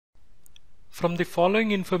From the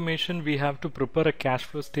following information, we have to prepare a cash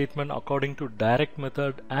flow statement according to direct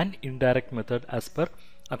method and indirect method as per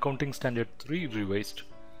Accounting Standard 3 revised.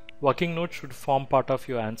 Working note should form part of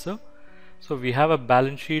your answer. So we have a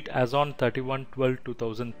balance sheet as on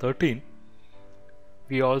 31/12/2013.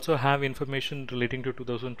 We also have information relating to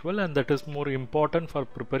 2012, and that is more important for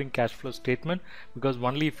preparing cash flow statement, because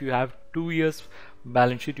only if you have 2 years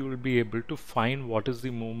balance sheet you will be able to find what is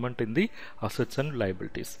the movement in the assets and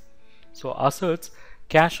liabilities. So assets,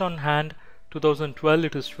 cash on hand 2012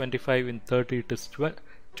 it is 25, in 30 it is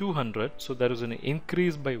 200, so there is an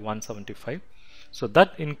increase by 175. So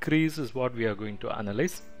that increase is what we are going to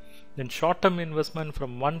analyze. Then short-term investment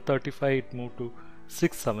from 135 it moved to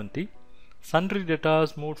 670. Sundry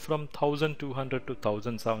debtors moved from 1200 to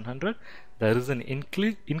 1700. There is an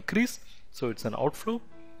increase, so it's an outflow.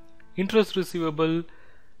 Interest receivable,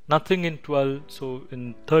 nothing in 12, so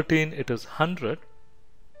in 13 it is 100.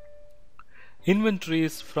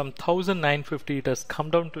 Inventories from 1950 it has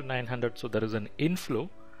come down to 900, so there is an inflow.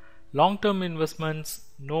 Long-term investments,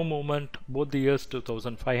 no movement, both the years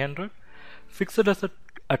 2500. Fixed asset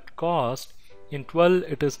at cost, in 12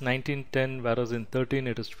 it is 1910, whereas in 13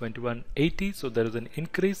 it is 2180, so there is an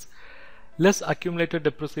increase. Less accumulated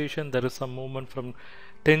depreciation, there is some movement from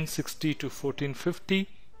 1060 to 1450,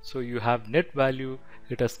 so you have net value,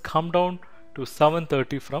 it has come down to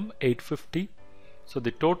 730 from 850. So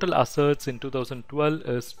the total assets in 2012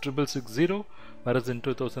 is 6660, whereas in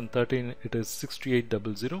 2013 it is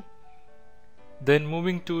 6800. Then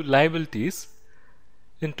moving to liabilities,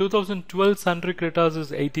 in 2012 sundry creditors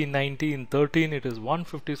is 1890, in 13 it is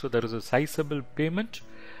 150, so there is a sizable payment.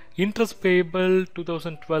 Interest payable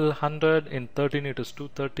 2012 100, in 13 it is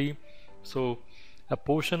 230, so a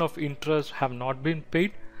portion of interest have not been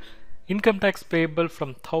paid. Income tax payable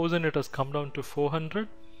from 1000 it has come down to 400.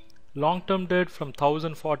 Long-term debt from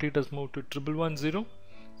 1040 it has moved to 1110.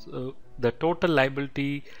 So the total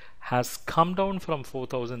liability has come down from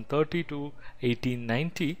 4030 to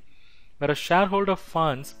 1890. Whereas shareholder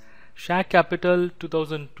funds, share capital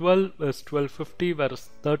 2012 is 1250, whereas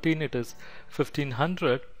 13 it is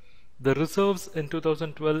 1500. The reserves in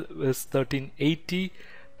 2012 is 1380,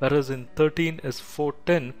 whereas in 13 is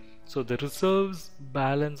 410. So the reserves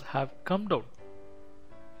balance have come down.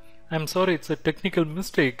 I'm sorry, it's a technical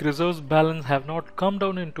mistake. Reserves balance have not come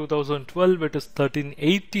down in 2012, it is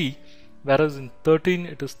 1380, whereas in 13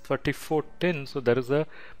 it is 3410, so there is a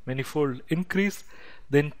manifold increase.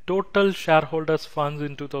 Then total shareholders funds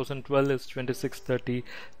in 2012 is 2630,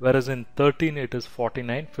 whereas in 13 it is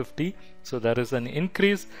 4950, so there is an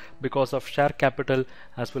increase because of share capital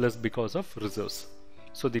as well as because of reserves.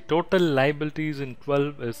 So the total liabilities in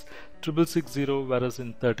 12 is 6660, whereas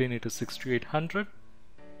in 13 it is 6800.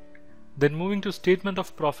 Then moving to statement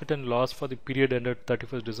of profit and loss for the period ended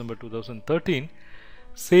 31st December 2013.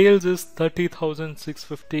 Sales is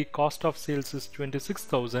 30,650, cost of sales is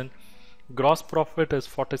 26,000, gross profit is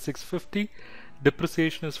 4650,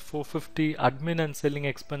 depreciation is 450, admin and selling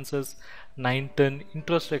expenses 910,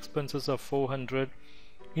 interest expenses are 400,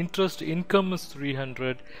 interest income is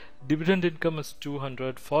 300, dividend income is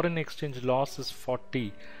 200, foreign exchange loss is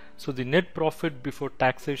 40. So the net profit before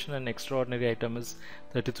taxation and extraordinary item is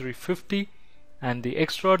 3350, and the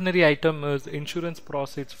extraordinary item is insurance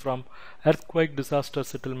proceeds from earthquake disaster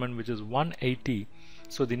settlement, which is 180.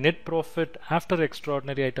 So the net profit after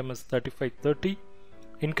extraordinary item is 3530,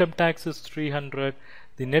 income tax is 300,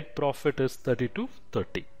 the net profit is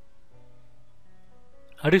 3230.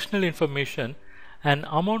 Additional information: an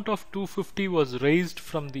amount of 250 was raised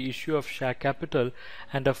from the issue of share capital,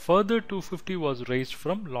 and a further 250 was raised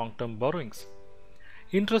from long-term borrowings.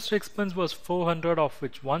 Interest expense was 400, of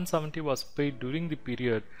which 170 was paid during the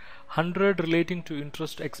period. 100 relating to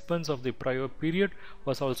interest expense of the prior period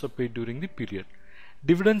was also paid during the period.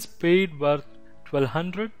 Dividends paid were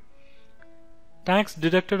 1200. Tax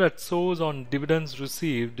deducted at source on dividends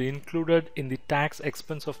received included in the tax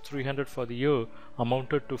expense of 300 for the year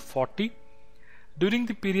amounted to 40. During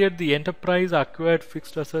the period, the enterprise acquired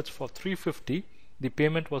fixed assets for 350. The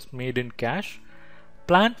payment was made in cash.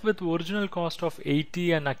 Plant with original cost of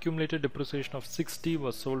 80 and accumulated depreciation of 60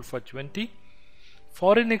 was sold for 20.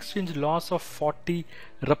 Foreign exchange loss of 40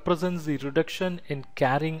 represents the reduction in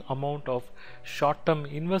carrying amount of short-term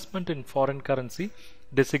investment in foreign currency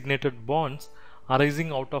designated bonds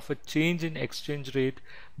arising out of a change in exchange rate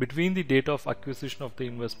between the date of acquisition of the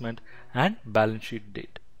investment and balance sheet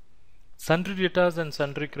date. Sundry debtors and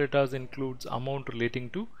sundry creditors includes amount relating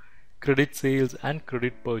to credit sales and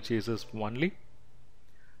credit purchases only.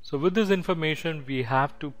 So with this information, we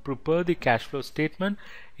have to prepare the cash flow statement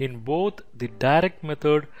in both the direct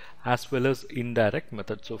method as well as indirect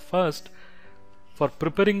method. So first, For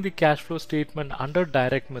preparing the cash flow statement under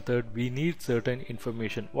direct method, we need certain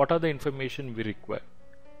information. What are the information we require?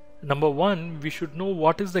 Number one, we should know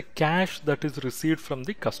what is the cash that is received from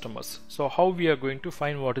the customers. So how we are going to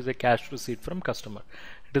find what is the cash received from customer?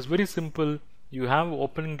 It is very simple. You have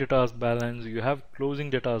opening debtors balance, you have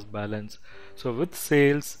closing debtors balance. So with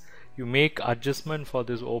sales, you make adjustment for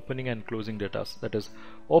this opening and closing debtors. That is,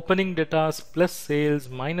 opening debtors plus sales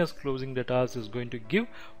minus closing debtors is going to give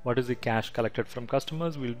what is the cash collected from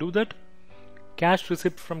customers. We'll do that. Cash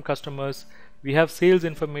receipt from customers, we have sales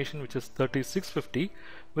information which is 3650.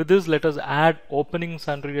 With this, let us add opening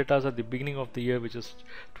sundry debtors at the beginning of the year, which is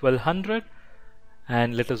 1200,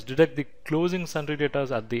 and let us deduct the closing sundry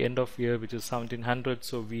debtors at the end of year, which is 1700.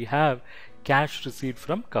 So we have cash receipt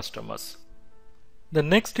from customers. The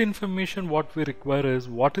next information what we require is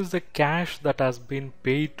what is the cash that has been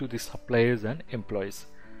paid to the suppliers and employees.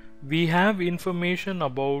 We have information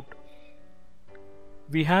about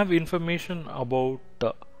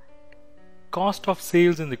cost of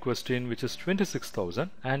sales in the question, which is 26,000,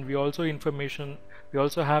 and we also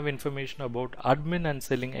have information about admin and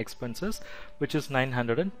selling expenses, which is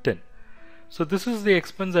 910. So this is the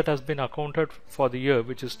expense that has been accounted for the year,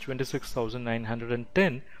 which is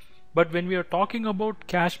 26,910. But when we are talking about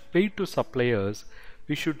cash paid to suppliers,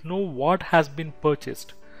 we should know what has been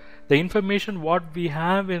purchased. The information what we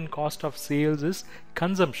have in cost of sales is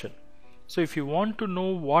consumption. So if you want to know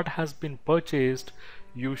what has been purchased,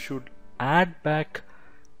 you should add back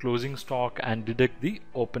closing stock and deduct the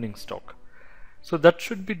opening stock. So that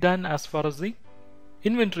should be done as far as the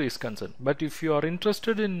inventory is concerned. But if you are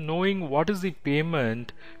interested in knowing what is the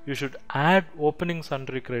payment, you should add opening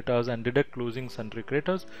sundry creditors and deduct closing sundry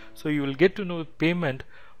creditors. So you will get to know payment.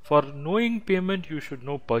 For knowing payment, you should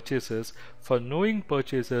know purchases. For knowing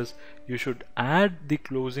purchases, you should add the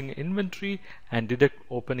closing inventory and deduct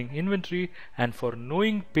opening inventory. And for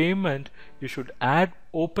knowing payment, you should add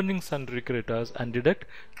opening sundry creditors and deduct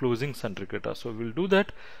closing sundry creditors. So we'll do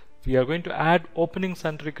that. We are going to add opening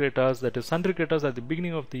sundry creditors, that is sundry creditors at the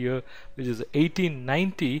beginning of the year, which is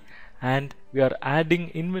 1890, and we are adding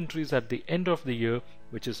inventories at the end of the year,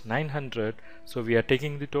 which is 900. So we are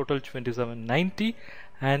taking the total 2790,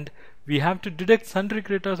 and we have to deduct sundry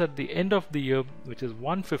creditors at the end of the year, which is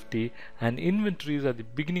 150, and inventories at the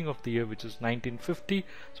beginning of the year, which is 1950,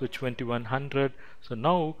 so 2100. So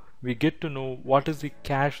now we get to know what is the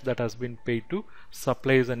cash that has been paid to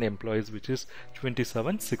suppliers and employees, which is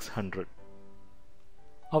 27,600.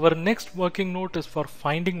 Our next working note is for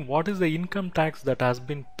finding what is the income tax that has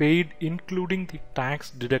been paid, including the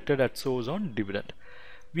tax deducted at source on dividend.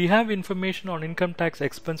 We have information on income tax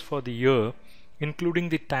expense for the year, including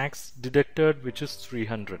the tax deducted, which is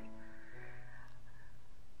 300.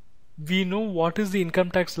 We know what is the income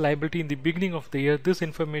tax liability in the beginning of the year. This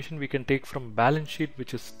information we can take from balance sheet,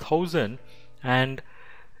 which is 1000, and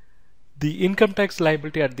the income tax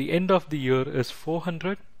liability at the end of the year is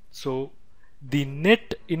 400. So the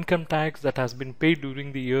net income tax that has been paid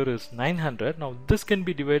during the year is 900. Now this can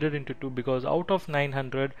be divided into two, because out of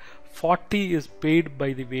 900, 40 is paid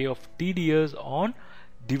by the way of TDS on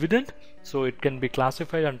dividend, so it can be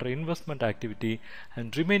classified under investment activity,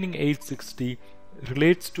 and remaining 860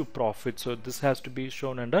 relates to profit, so this has to be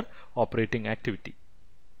shown under operating activity.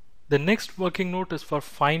 The next working note is for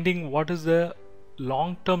finding what is the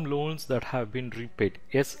long-term loans that have been repaid.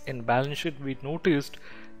 Yes, in balance sheet we noticed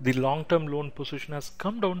the long-term loan position has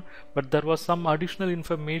come down, but there was some additional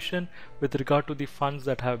information with regard to the funds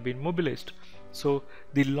that have been mobilized. So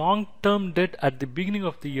the long-term debt at the beginning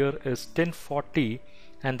of the year is 1040,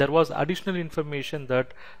 and there was additional information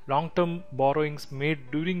that long-term borrowings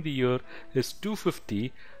made during the year is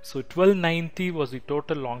 250. So 1290 was the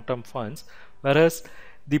total long-term funds, whereas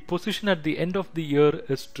the position at the end of the year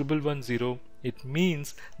is 1110. It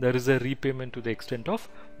means there is a repayment to the extent of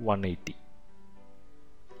 180.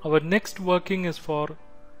 Our next working is for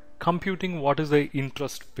computing what is the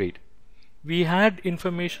interest paid. We had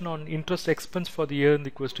information on interest expense for the year in the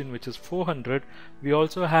question, which is 400. We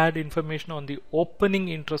also had information on the opening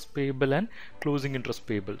interest payable and closing interest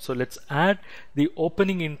payable. So let's add the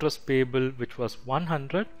opening interest payable, which was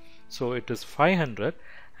 100. So it is 500,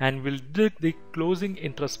 and we'll deduct the closing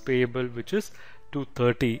interest payable, which is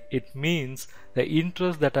 230. It means the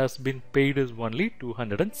interest that has been paid is only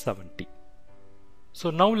 270. So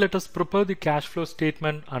now let us prepare the cash flow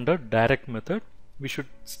statement under direct method. We should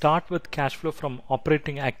start with cash flow from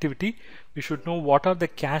operating activity. We should know what are the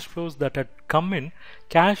cash flows that had come in.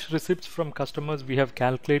 Cash receipts from customers we have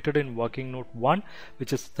calculated in working note 1,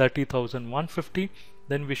 which is 30,150.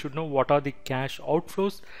 Then we should know what are the cash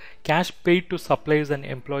outflows. Cash paid to suppliers and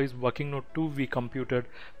employees, working note 2 we computed,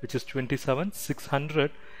 which is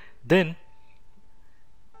 27,600. Then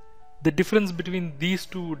the difference between these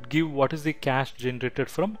two would give what is the cash generated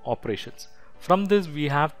from operations. From this we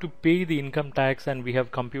have to pay the income tax, and we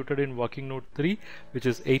have computed in working note 3, which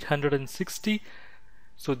is 860.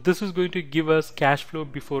 So this is going to give us cash flow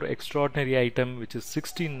before extraordinary item, which is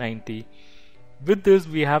 1690. With this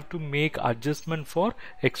we have to make adjustment for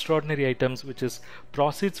extraordinary items, which is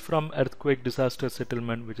proceeds from earthquake disaster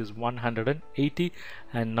settlement, which is 180,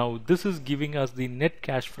 and now this is giving us the net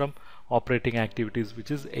cash from operating activities, which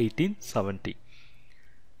is 1870.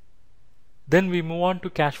 Then we move on to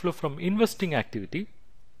cash flow from investing activity.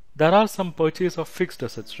 There are some purchase of fixed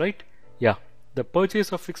assets, right? Yeah, the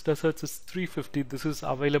purchase of fixed assets is 350. This is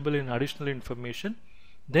available in additional information.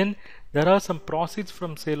 Then there are some proceeds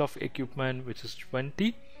from sale of equipment, which is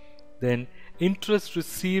 20. Then interest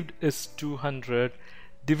received is 200.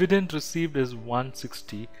 Dividend received is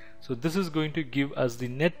 160. So this is going to give us the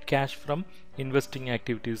net cash from investing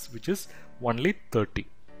activities, which is only 30.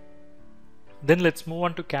 Then let's move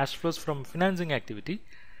on to cash flows from financing activity.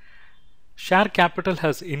 Share capital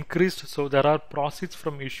has increased, so there are proceeds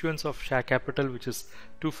from issuance of share capital, which is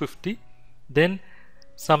 250. Then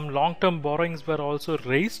some long-term borrowings were also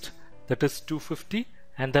raised, that is 250,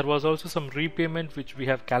 and there was also some repayment which we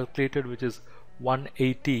have calculated, which is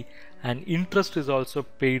 180, and interest is also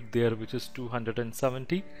paid there, which is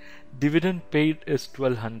 270. Dividend paid is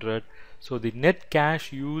 1200. So the net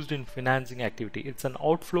cash used in financing activity, it's an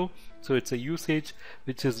outflow, so it's a usage,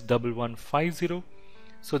 which is 1150.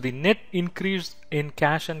 So the net increase in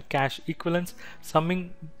cash and cash equivalents,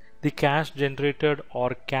 summing the cash generated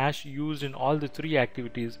or cash used in all the three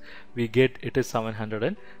activities, we get it is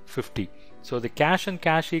 750. So the cash and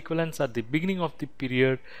cash equivalents at the beginning of the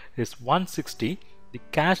period is 160. The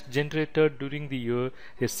cash generated during the year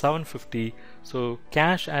is 750. So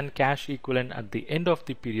cash and cash equivalent at the end of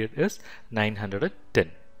the period is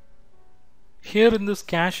 910. Here in this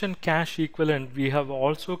cash and cash equivalent, we have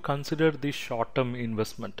also considered the short-term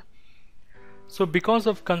investment. So because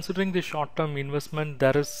of considering the short-term investment,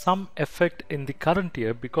 there is some effect in the current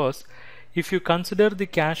year, because if you consider the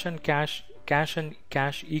cash and cash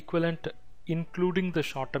equivalent including the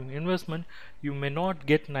short-term investment, you may not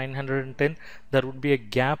get 910. There would be a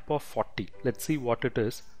gap of 40. Let's see what it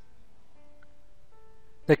is.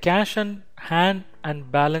 The cash on hand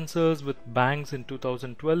and balances with banks in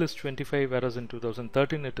 2012 is 25, whereas in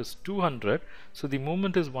 2013 it is 200. So the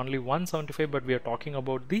movement is only 175, but we are talking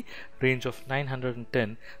about the range of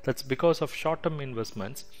 910. That's because of short-term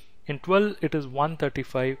investments. In 12 it is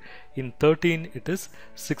 135, in 13 it is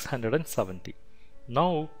 670.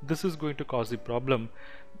 Now this is going to cause the problem,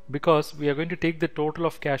 because we are going to take the total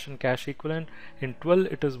of cash and cash equivalent. In 12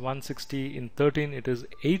 it is 160, in 13 it is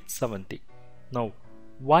 870. Now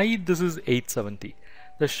why this is 870?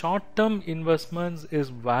 The short-term investments is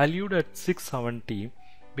valued at 670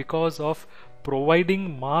 because of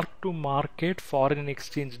providing mark-to-market foreign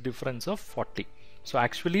exchange difference of 40. So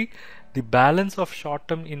actually the balance of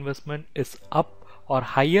short-term investment is up or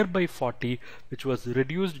higher by 40, which was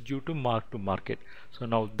reduced due to mark-to-market. So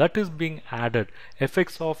now that is being added,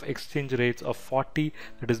 effects of exchange rates of 40,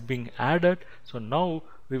 that is being added. So now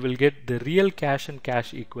we will get the real cash and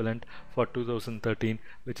cash equivalent for 2013,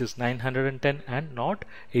 which is 910 and not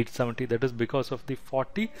 870. That is because of the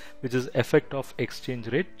 40, which is effect of exchange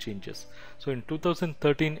rate changes. So in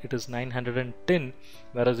 2013 it is 910,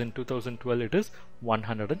 whereas in 2012 it is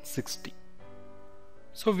 160.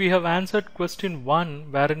 So we have answered question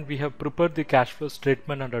 1, wherein we have prepared the cash flow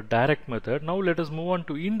statement under direct method. Now let us move on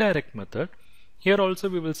to indirect method. Here also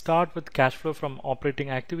we will start with cash flow from operating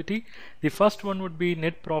activity. The first one would be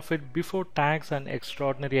net profit before tax and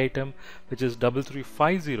extraordinary item, which is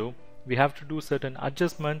 3350. We have to do certain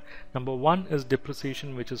adjustment. Number 1 is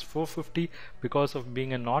depreciation, which is 450 because of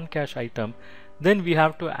being a non-cash item. Then we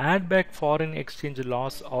have to add back foreign exchange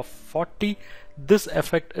loss of 40. This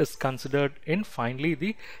effect is considered in finally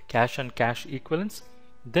the cash and cash equivalents.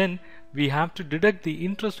 Then we have to deduct the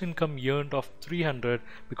interest income earned of 300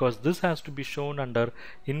 because this has to be shown under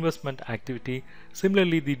investment activity.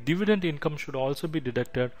 Similarly, the dividend income should also be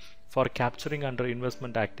deducted for capturing under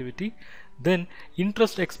investment activity. Then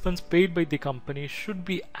interest expense paid by the company should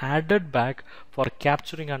be added back for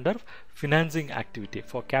capturing under financing activity,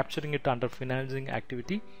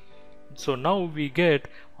 So now we get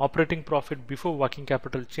operating profit before working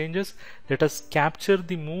capital changes. Let us capture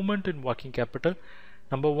the movement in working capital.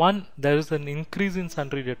 Number one, there is an increase in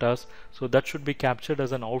sundry debtors, so that should be captured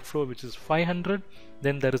as an outflow, which is 500.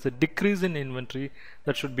 Then there is a decrease in inventory,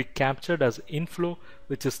 that should be captured as inflow,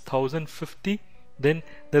 which is 1050. Then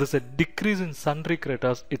there is a decrease in sundry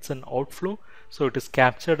creditors, it's an outflow, so it is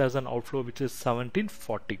captured as an outflow, which is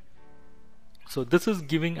 1740. So this is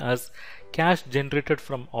giving us cash generated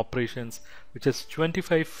from operations, which is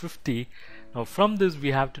 2550. Now from this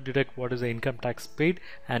we have to deduct what is the income tax paid,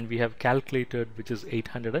 and we have calculated which is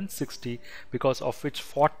 860, because of which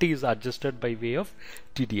 40 is adjusted by way of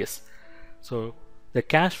TDS. So the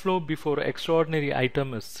cash flow before extraordinary item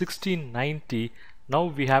is 1690. Now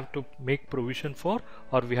we have to make provision for,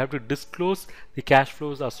 or we have to disclose the cash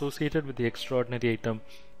flows associated with the extraordinary item,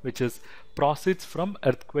 which is proceeds from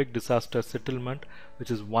earthquake disaster settlement, which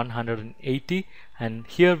is 180, and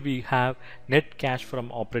here we have net cash from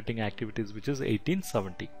operating activities, which is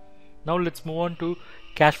 1870. Now let's move on to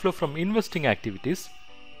cash flow from investing activities.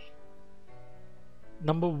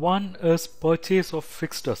 Number one is purchase of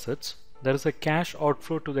fixed assets. There is a cash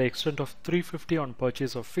outflow to the extent of 350 on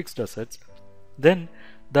purchase of fixed assets. Then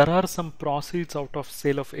there are some proceeds out of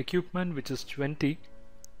sale of equipment, which is 20.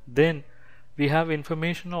 Then we have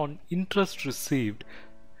information on interest received.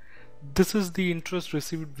 This is the interest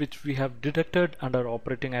received which we have deducted under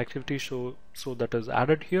operating activity, so that is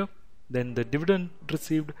added here. Then the dividend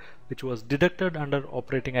received, which was deducted under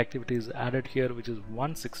operating activity, is added here, which is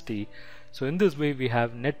 160. So in this way we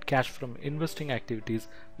have net cash from investing activities,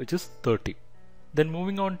 which is 30. Then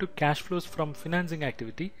moving on to cash flows from financing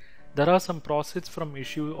activity, there are some proceeds from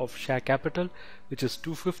issue of share capital, which is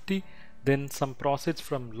 250. Then some proceeds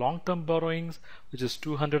from long-term borrowings, which is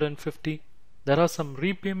 250. There are some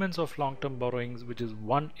repayments of long-term borrowings, which is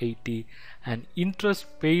 180, and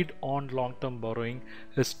interest paid on long-term borrowing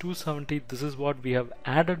is 270. This is what we have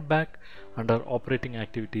added back under operating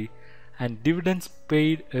activity, and dividends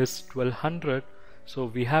paid is 1200. So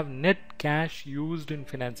we have net cash used in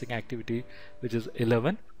financing activity, which is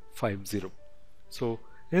 1150. So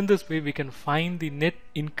in this way we can find the net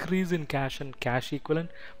increase in cash and cash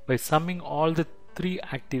equivalent by summing all the three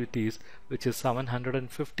activities, which is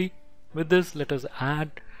 750. With this, let us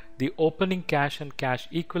add the opening cash and cash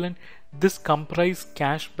equivalent. This comprises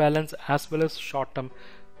cash balance as well as short-term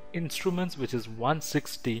instruments, which is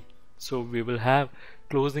 160. So we will have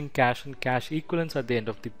closing cash and cash equivalents at the end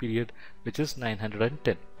of the period, which is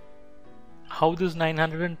 910. How this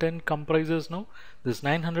 910 comprises now? This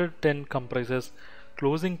 910 comprises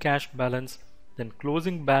closing cash balance, then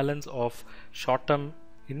closing balance of short-term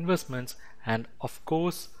investments, and of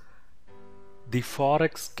course the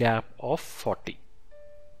forex gap of 40.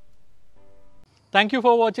 Thank you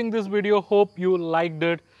for watching this video. Hope you liked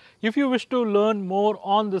it. If you wish to learn more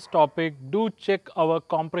on this topic, do check our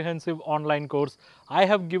comprehensive online course. I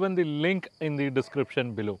have given the link in the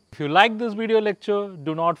description below. If you like this video lecture,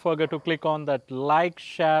 do not forget to click on that like,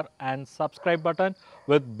 share and subscribe button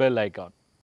with bell icon.